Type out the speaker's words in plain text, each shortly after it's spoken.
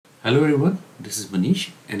Hello everyone, this is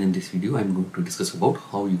Manish, and in this video I'm going to discuss about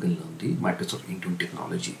how you can learn the Microsoft Intune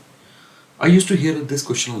technology. I used to hear this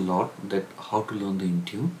question a lot, that how to learn the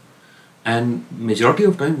Intune, and majority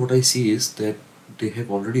of time what I see is that they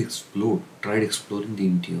have already tried exploring the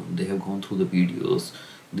Intune. They have gone through the videos,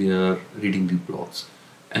 they are reading the blogs,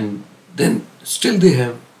 and then still they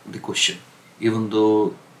have the question. Even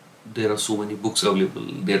though there are so many books available,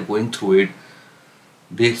 they are going through it,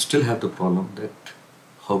 they still have the problem that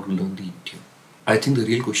how to learn the Intune. I think the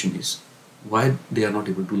real question is why they are not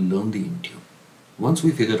able to learn the Intune. Once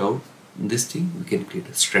we figure out this thing, we can create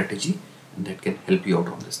a strategy and that can help you out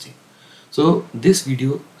on this thing. So this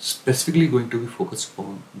video specifically going to be focused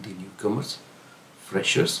on the newcomers,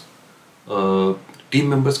 freshers, team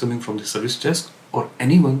members coming from the service desk, or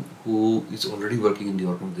anyone who is already working in the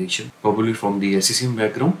organization, probably from the SCCM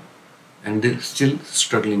background, and they're still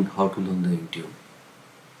struggling how to learn the Intune.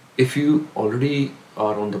 If you already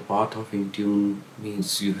are on the path of Intune,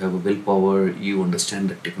 means you have a willpower, you understand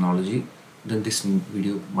the technology, then this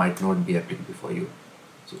video might not be applicable for you.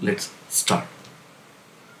 So let's start.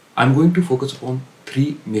 I'm going to focus upon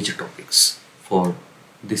three major topics for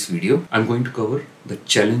this video. I'm going to cover the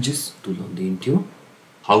challenges to learn the Intune,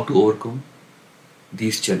 how to overcome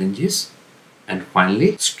these challenges, and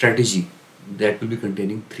finally strategy that will be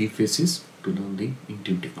containing three phases to learn the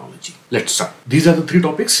Intune technology. Let's start. These are the three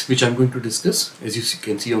topics which I'm going to discuss, as you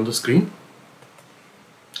can see on the screen.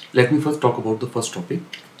 Let me first talk about the first topic,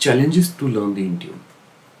 challenges to learn the Intune.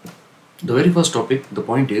 The very first topic, the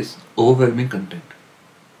point is overwhelming content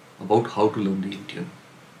about how to learn the Intune.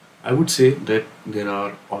 I would say that there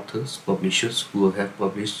are authors, publishers who have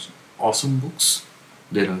published awesome books.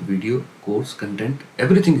 There are video, course, content,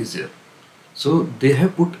 everything is there. So they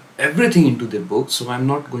have put everything into their books, so I'm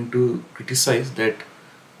not going to criticize that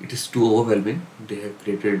it is too overwhelming. They have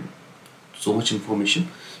created so much information.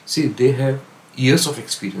 See, they have years of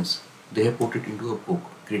experience. They have put it into a book,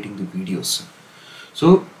 creating the videos.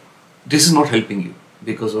 So this is not helping you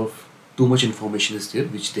because of too much information is there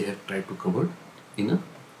which they have tried to cover in a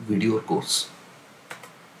video or course.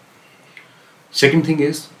 Second thing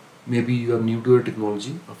is, maybe you are new to a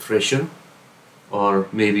technology, a fresher, or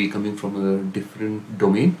maybe coming from a different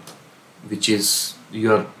domain, which is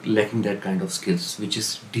you are lacking that kind of skills, which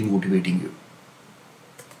is demotivating you.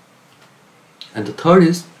 And the third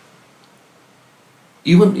is,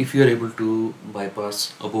 even if you are able to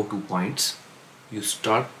bypass above 2 points, you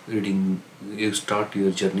start reading, you start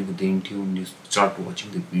your journey with the Intune, you start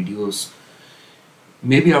watching the videos.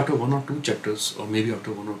 Maybe after 1 or 2 chapters, or maybe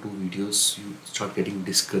after 1 or 2 videos, you start getting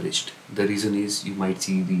discouraged. The reason is you might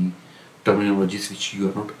see the terminologies which you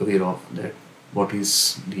are not aware of, that what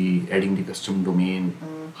is the adding the custom domain,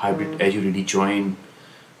 hybrid Azure AD join,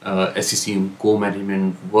 SCCM,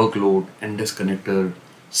 co-management, workload, NDES connector,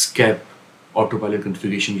 SCAP, autopilot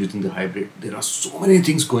configuration using the hybrid. There are so many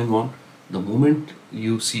things going on. The moment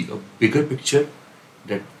you see a bigger picture,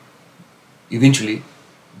 that eventually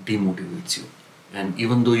demotivates you. And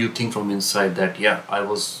even though you think from inside that, yeah, I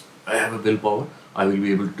have a willpower, I will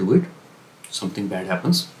be able to do it, something bad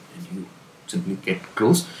happens and you simply get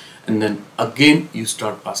close, and then again you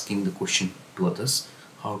start asking the question to others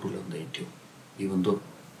how to learn the Intune, even though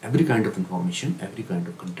every kind of information, every kind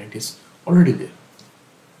of content is already there.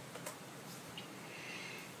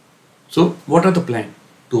 So what are the plans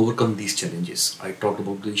to overcome these challenges? I talked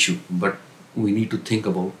about the issue, but we need to think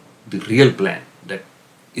about the real plan, that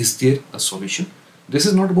is there a solution? This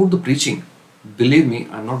is not about the preaching. Believe me,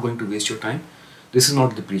 I'm not going to waste your time. This is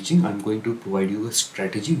not the preaching. I'm going to provide you a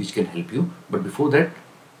strategy which can help you. But before that,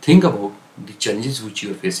 think about the challenges which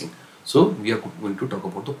you are facing. So we are going to talk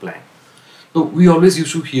about the plan. So we always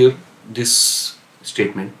used to hear this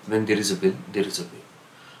statement, when there is a will, there is a way.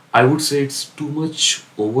 I would say it's too much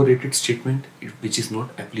overrated statement which is not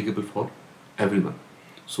applicable for everyone.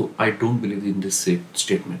 So I don't believe in this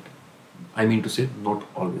statement. I mean to say, not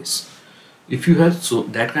always. If you have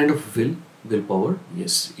that kind of willpower,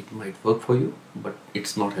 yes, it might work for you, but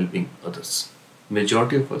it's not helping others.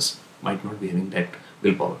 Majority of us might not be having that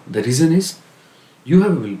willpower. The reason is, you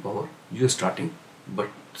have a willpower, you are starting, but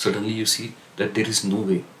suddenly you see that there is no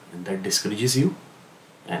way, and that discourages you,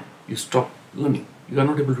 and you stop learning. You are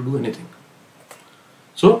not able to do anything.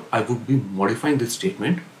 So I would be modifying this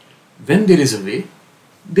statement. When there is a way,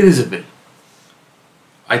 there is a will.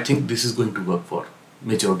 I think this is going to work for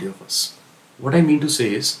majority of us. What I mean to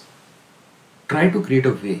say is, try to create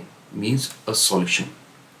a way means a solution.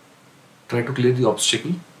 Try to clear the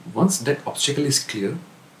obstacle. Once that obstacle is clear,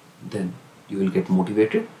 then you will get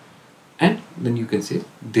motivated, and then you can say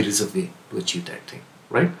there is a way to achieve that thing,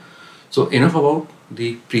 right? So enough about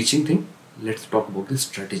the preaching thing. let's talk about the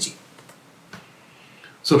strategy.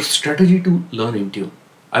 So strategy to learn Intune.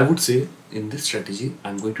 I would say in this strategy,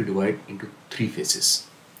 I'm going to divide into 3 phases.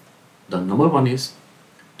 The number 1 is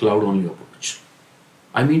cloud only approach.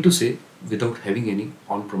 I mean to say, without having any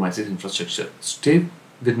on-premises infrastructure. Stay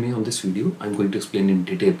with me on this video. I'm going to explain in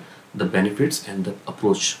detail the benefits and the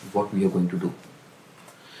approach, what we are going to do.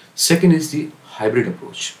 Second is the hybrid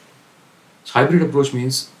approach. So hybrid approach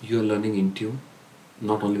means you are learning Intune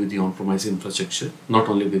not only with the on-premises infrastructure, not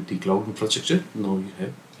only with the cloud infrastructure. Now you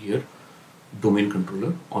have here domain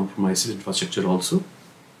controller, on-premises infrastructure also,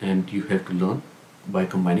 and you have to learn by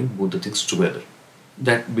combining both the things together.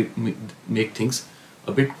 That make things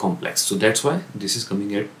a bit complex. So that's why this is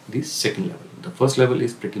coming at the second level. The first level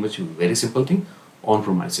is pretty much a very simple thing,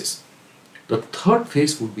 on-premises. The third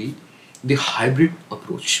phase would be the hybrid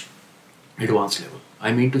approach, advanced level.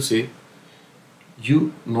 I mean to say,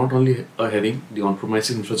 you not only are having the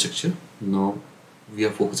on-premises infrastructure, now we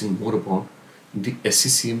are focusing more upon the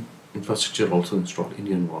SCCM infrastructure also installed in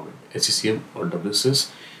your environment. SCCM or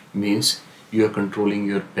WSUS means you are controlling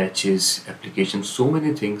your patches, applications, so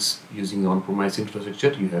many things using the on-premise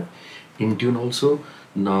infrastructure. You have Intune also.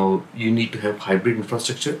 Now you need to have hybrid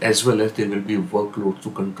infrastructure, as well as there will be workloads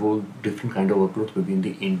to control different kind of workloads between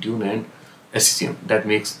the Intune and SCCM. That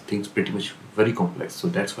makes things pretty much very complex. So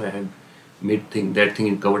that's why I have made that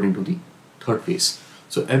thing covered into the third phase.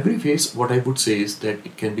 So every phase, what I would say is that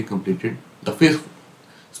it can be completed, the phase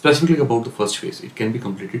specifically about the first phase, it can be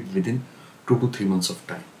completed within 2 to 3 months of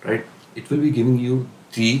time, right? It will be giving you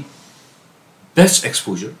the best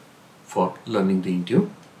exposure for learning the Intune.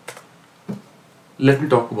 Let me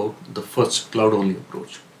talk about the first cloud only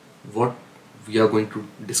approach. What we are going to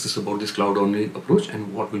discuss about this cloud only approach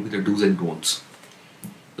and what will be the do's and don'ts.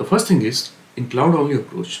 The first thing is, in cloud only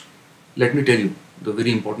approach, let me tell you the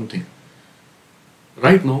very important thing.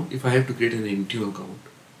 Right now, if I have to create an Intune account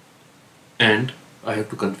and I have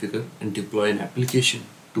to configure and deploy an application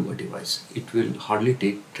to a device, it will hardly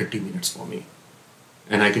take 30 minutes for me.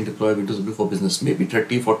 And I can deploy Windows WSUS for Business, maybe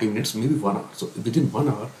 30-40 minutes, maybe 1 hour. So within 1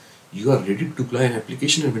 hour, you are ready to deploy an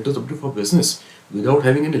application in Windows WSUS for Business without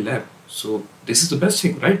having any lab. So this is the best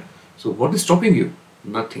thing, right? So what is stopping you?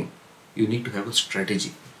 Nothing. You need to have a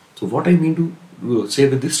strategy. So what I mean to say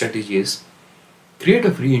with this strategy is, create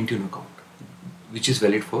a free Intune account which is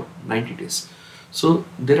valid for 90 days. So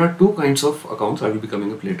there are 2 kinds of accounts. I will be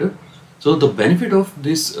coming up later. So the benefit of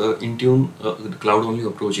this Intune the cloud only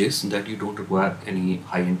approach is that you don't require any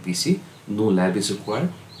high-end PC, no lab is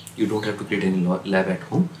required, you don't have to create any lab at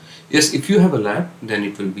home. Yes, if you have a lab, then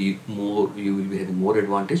it will be more, you will be having more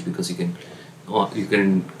advantage, because you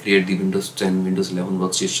can create the Windows 10, Windows 11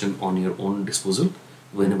 workstation on your own disposal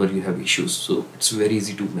whenever you have issues. So it's very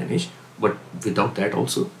easy to manage, but without that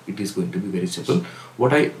also it is going to be very simple.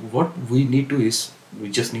 What we need to is, we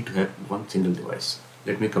just need to have one single device.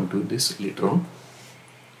 Let me come to this later on.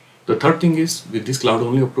 The third thing is, with this cloud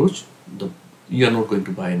only approach, you are not going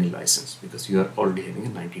to buy any license, because you are already having a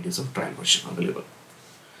 90 days of trial version available.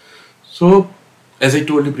 So as I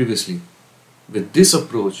told you previously, with this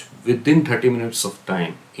approach, within 30 minutes of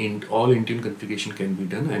time, all Intune configuration can be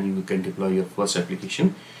done and you can deploy your first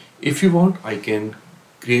application. If you want, I can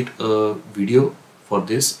create a video for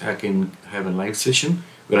this. I can have a live session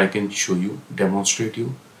where I can show you, demonstrate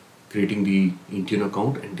you creating the Intune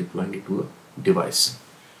account and deploying it to a device.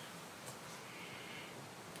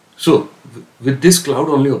 So with this cloud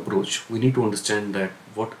only approach, we need to understand that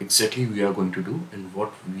what exactly we are going to do and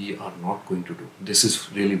what we are not going to do. This is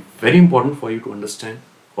really very important for you to understand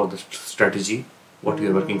for the strategy, what we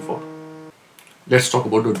are working for. Let's talk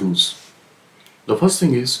about the do's. The first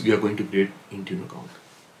thing is, we are going to create Intune account.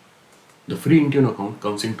 The free Intune account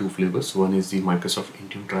comes in 2 flavors. One is the Microsoft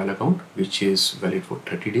Intune trial account, which is valid for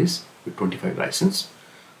 30 days with 25 license.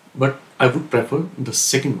 But I would prefer the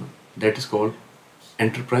second one, that is called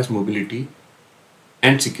Enterprise Mobility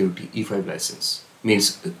and Security E5 license,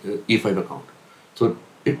 means E5 account. So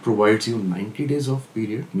it provides you 90 days of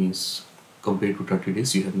period, means compared to 30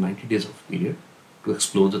 days, you have 90 days of period to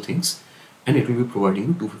explore the things, and it will be providing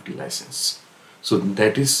you 250 license. So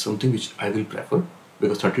that is something which I will prefer,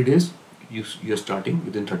 because 30 days you are starting,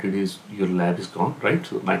 within 30 days your lab is gone, right?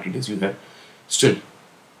 So 90 days you have still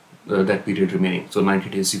that period remaining. So 90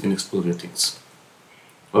 days you can explore your things.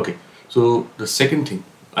 Okay, so the second thing,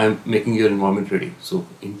 I am making your environment ready. So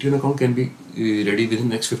Intune account can be ready within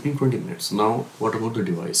next 15-20 minutes. Now what about the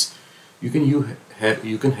device? You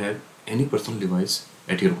can have any personal device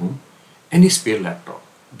at your home, any spare laptop,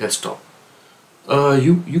 desktop.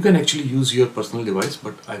 You can actually use your personal device,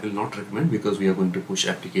 but I will not recommend, because we are going to push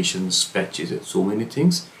applications, patches, and so many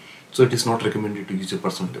things. So it is not recommended to use your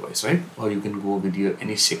personal device, right? Or you can go with your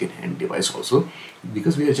any second-hand device also,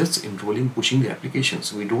 because we are just enrolling, pushing the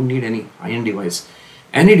applications. We don't need any high-end device,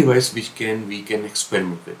 any device which we can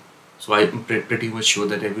experiment with. So I'm pretty much sure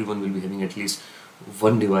that everyone will be having at least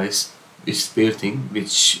one device, which spare thing,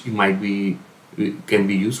 which might be can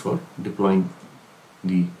be used for deploying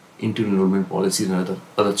the Intune enrollment policies and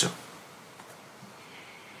other stuff.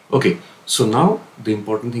 Okay, so now the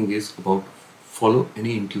important thing is about follow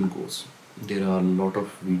any Intune course. There are a lot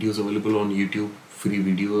of videos available on YouTube, free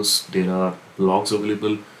videos. There are blogs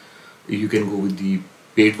available. You can go with the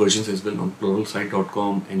paid versions as well on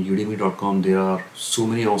pluralsight.com and udemy.com. There are so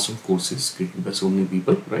many awesome courses created by so many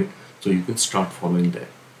people, right? So you can start following that.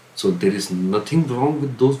 So there is nothing wrong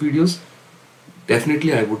with those videos.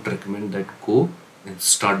 Definitely I would recommend that go and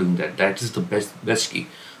start doing that. That is the best key.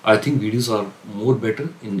 I think videos are more better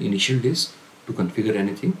in initial days to configure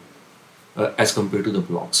anything as compared to the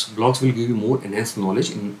blogs. Blogs will give you more enhanced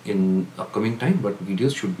knowledge in upcoming time, but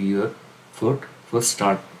videos should be your first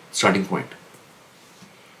starting point.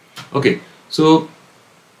 Okay, so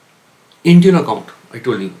Intune account, I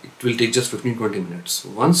told you it will take just 15-20 minutes.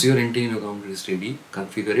 Once your Intune account is ready,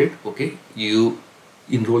 configure it. Okay, you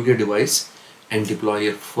enroll your device and deploy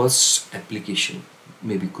your first application,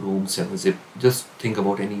 maybe Chrome, 7-zip. Just think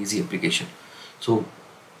about any easy application. So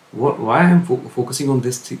why I'm focusing on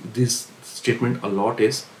this statement a lot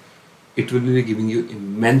is it will be giving you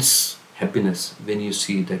immense happiness when you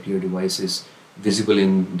see that your device is visible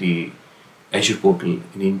in the Azure portal,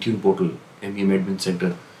 in Intune portal, MEM Admin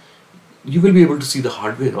Center. You will be able to see the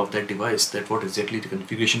hardware of that device, that what exactly the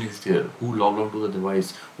configuration is there, who logged on to the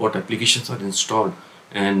device, what applications are installed,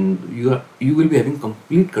 and you will be having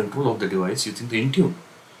complete control of the device using the Intune.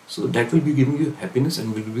 So that will be giving you happiness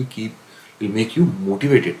and will make you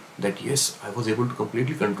motivated that yes, I was able to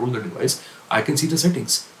completely control the device. I can see the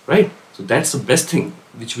settings, right? So that's the best thing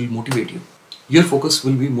which will motivate you. Your focus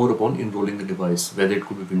will be more upon enrolling the device, whether it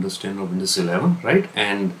could be Windows 10 or Windows 11, right?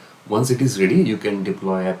 And once it is ready, you can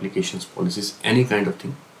deploy applications, policies, any kind of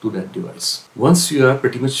thing to that device. Once you are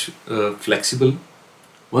pretty much flexible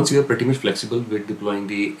with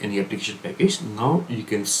deploying any application package, now you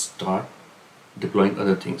can start deploying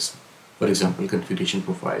other things. For example, configuration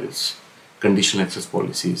profiles, conditional access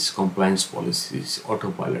policies, compliance policies,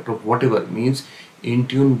 autopilot, or whatever. Means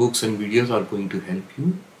Intune books and videos are going to help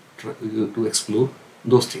you to explore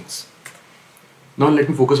those things. Now let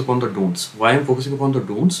me focus upon the don'ts. Why I'm focusing upon the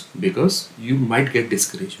don'ts? Because you might get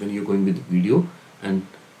discouraged when you're going with the video and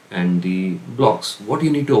the blogs. What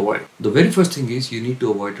you need to avoid? The very first thing is you need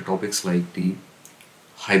to avoid the topics like the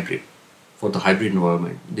hybrid. For the hybrid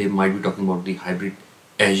environment, they might be talking about the hybrid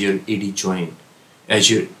Azure AD join,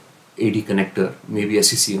 Azure AD connector, maybe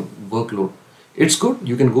SCCM, workload. It's good.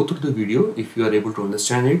 You can go through the video if you are able to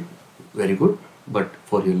understand it. Very good. But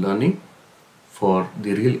for your learning, for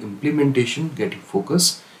the real implementation, getting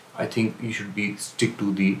focus, I think you should stick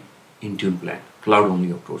to the Intune plan, cloud only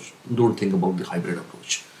approach. Don't think about the hybrid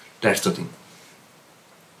approach. That's the thing.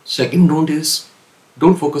 Second don't is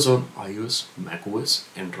don't focus on iOS, macOS,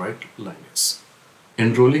 Android, Linux.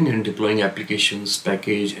 Enrolling and deploying applications,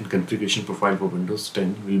 package, and configuration profile for Windows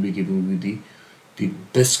 10 will be giving you the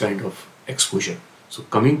best kind of exposure. So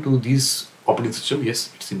coming to these operating system,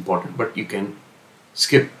 yes, it's important, but you can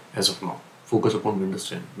skip as of now. Focus upon Windows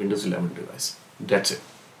 10, Windows 11 device. That's it.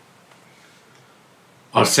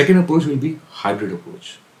 Our second approach will be hybrid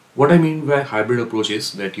approach. What I mean by hybrid approach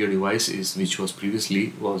is that your device which was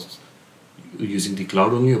previously using the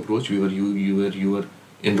cloud only approach. You were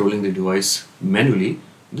enrolling the device manually.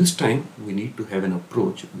 This time we need to have an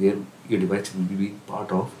approach where your device will be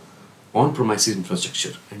part of on-premises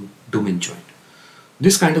infrastructure and domain joined.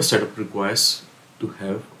 This kind of setup requires to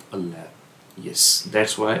have a lab. Yes,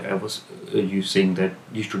 that's why I was you saying that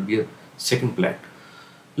you should be a second plan.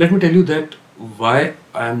 Let me tell you that why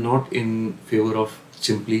I am not in favor of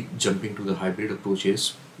simply jumping to the hybrid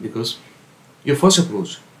approaches, because your first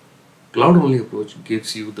approach, cloud only approach,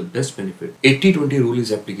 gives you the best benefit. 80-20 rule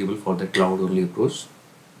is applicable for the cloud only approach.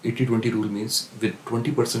 80-20 rule means with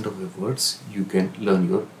 20% of efforts you can learn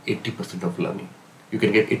your 80% of learning. You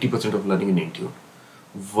can get 80% of learning in Intune.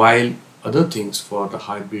 While other things for the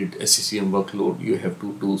hybrid SCCM workload, you have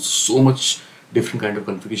to do so much different kind of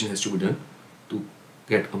configuration has to be done to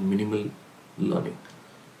get a minimal learning,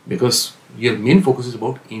 because your main focus is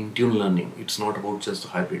about Intune learning. It's not about just the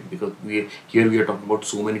hybrid, because we are talking about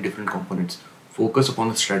so many different components. Focus upon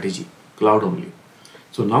a strategy, cloud only.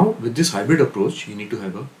 So now with this hybrid approach, you need to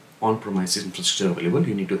have a on-premises infrastructure available.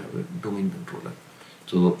 You need to have a domain controller.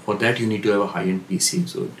 So for that you need to have a high-end PC.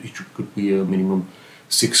 So it could be a minimum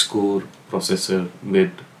 6-core processor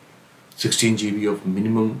with 16 GB of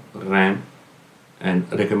minimum RAM,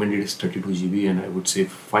 and recommended is 32 GB, and I would say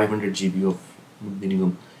 500 GB of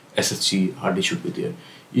minimum SSD hard disk should be there.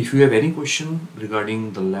 If you have any question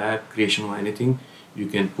regarding the lab creation or anything, you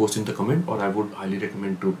can post in the comment, or I would highly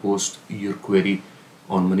recommend to post your query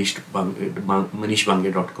on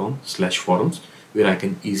manishbange.com/forums, where I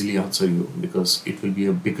can easily answer you, because it will be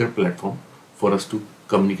a bigger platform for us to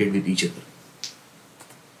communicate with each other.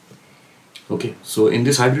 Okay, so in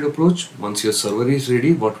this hybrid approach, once your server is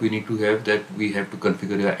ready, what we need to have, that we have to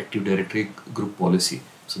configure your Active Directory group policy.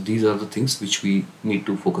 So these are the things which we need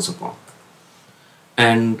to focus upon.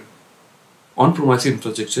 And on-premise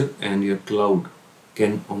infrastructure and your cloud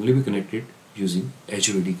can only be connected using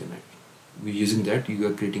Azure AD Connect. Using that, you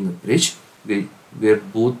are creating a bridge where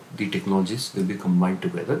both the technologies will be combined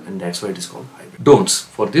together, and that's why it is called hybrid. Don'ts.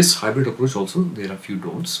 For this hybrid approach also, there are few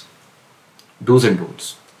don'ts. Do's and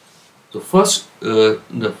don'ts. So first,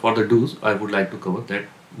 for the do's, I would like to cover that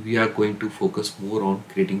we are going to focus more on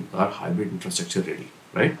creating our hybrid infrastructure ready,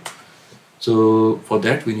 right? So for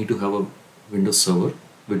that, we need to have a Windows server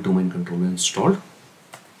with domain controller installed.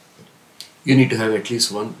 You need to have at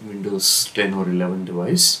least one Windows 10 or 11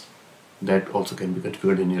 device that also can be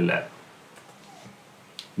configured in your lab.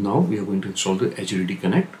 Now we are going to install the Azure AD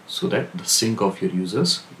Connect so that the sync of your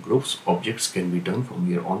users, groups, objects can be done from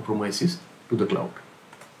your on-premises to the cloud.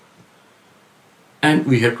 And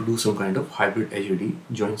we have to do some kind of hybrid Azure AD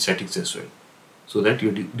join settings as well, so that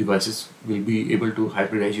your devices will be able to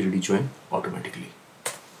hybrid Azure AD join automatically.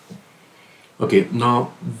 Okay,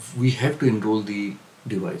 now we have to enroll the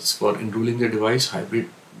device. For enrolling the device, hybrid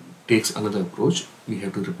takes another approach. We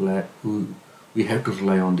have to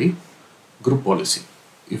rely on the group policy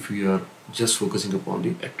if we are just focusing upon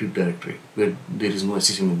the Active Directory where there is no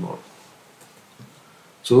SCCM involved.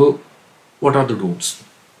 So what are the don'ts?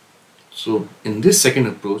 So in this second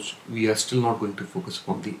approach, we are still not going to focus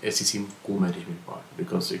upon the SCCM co-management part,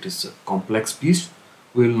 because it is a complex piece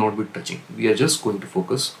we will not be touching. We are just going to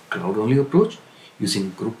focus cloud only approach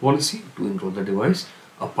using group policy to enroll the device.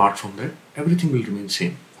 Apart from that, everything will remain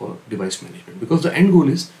same for device management, because the end goal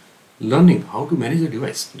is learning how to manage the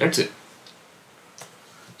device. That's it.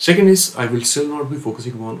 Second is, I will still not be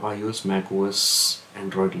focusing on iOS, Mac OS,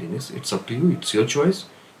 Android, Linux. It's up to you. It's your choice.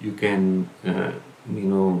 You can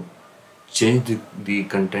change the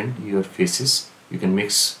content, your faces. You can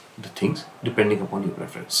mix the things depending upon your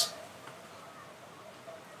preference.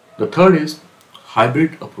 The third is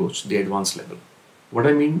hybrid approach, the advanced level. What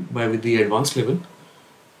I mean by with the advanced level,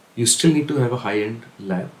 you still need to have a high-end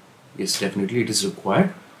lab. Yes, definitely it is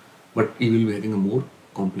required, but you will be having a more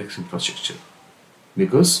complex infrastructure,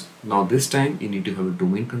 because now this time you need to have a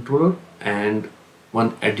domain controller and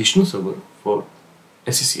one additional server for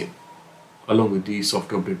SCCM, along with the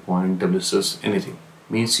software update point, WSUS, anything.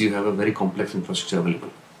 Means you have a very complex infrastructure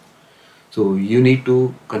available. So you need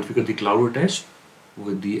to configure the cloud attached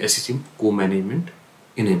with the SCCM co-management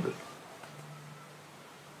enabled.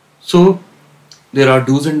 So there are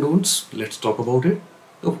do's and don'ts. Let's talk about it.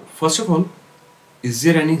 So first of all, is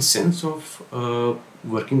there any sense of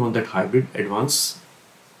working on that hybrid advanced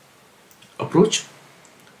approach?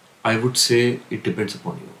 I would say it depends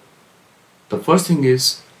upon you. The first thing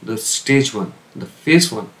is the stage one, the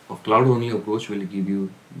phase one of cloud only approach will give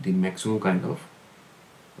you the maximum kind of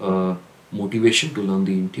motivation to learn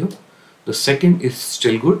the Intune. The second is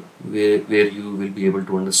still good, where you will be able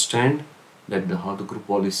to understand that how the group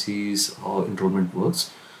policies or enrollment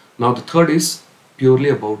works. Now the third is purely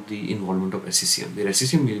about the involvement of SCCM, where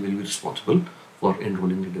SCCM will be responsible for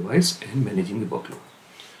enrolling the device and managing the workload.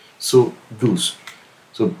 So do's.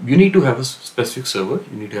 So you need to have a specific server,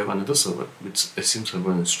 you need to have another server with SCCM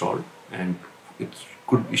server installed, and it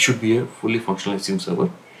should be a fully functional SCCM server.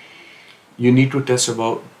 You need to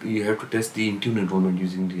you have to test the Intune enrollment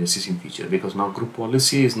using the SCCM feature, because now group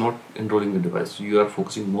policy is not enrolling the device. You are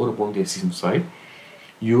focusing more upon the SCCM side.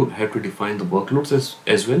 You have to define the workloads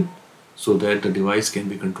as well, so that the device can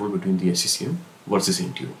be controlled between the SCCM versus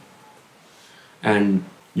Intune. And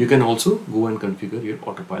you can also go and configure your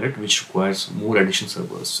autopilot, which requires more additional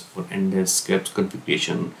servers for NDES, SCCM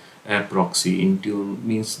configuration, app proxy, Intune.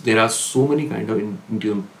 Means there are so many kind of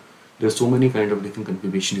Intune. There are so many kind of different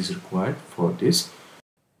configuration is required for this.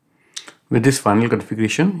 With this final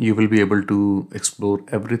configuration, you will be able to explore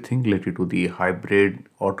everything related to the hybrid,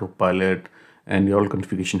 autopilot, and your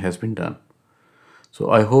configuration has been done. So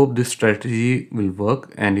I hope this strategy will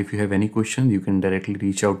work, and if you have any questions, you can directly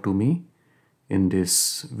reach out to me in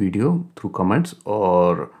this video through comments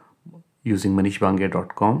or using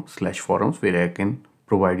manishbange.com/forums, where I can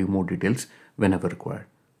provide you more details whenever required.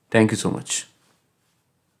 Thank you so much.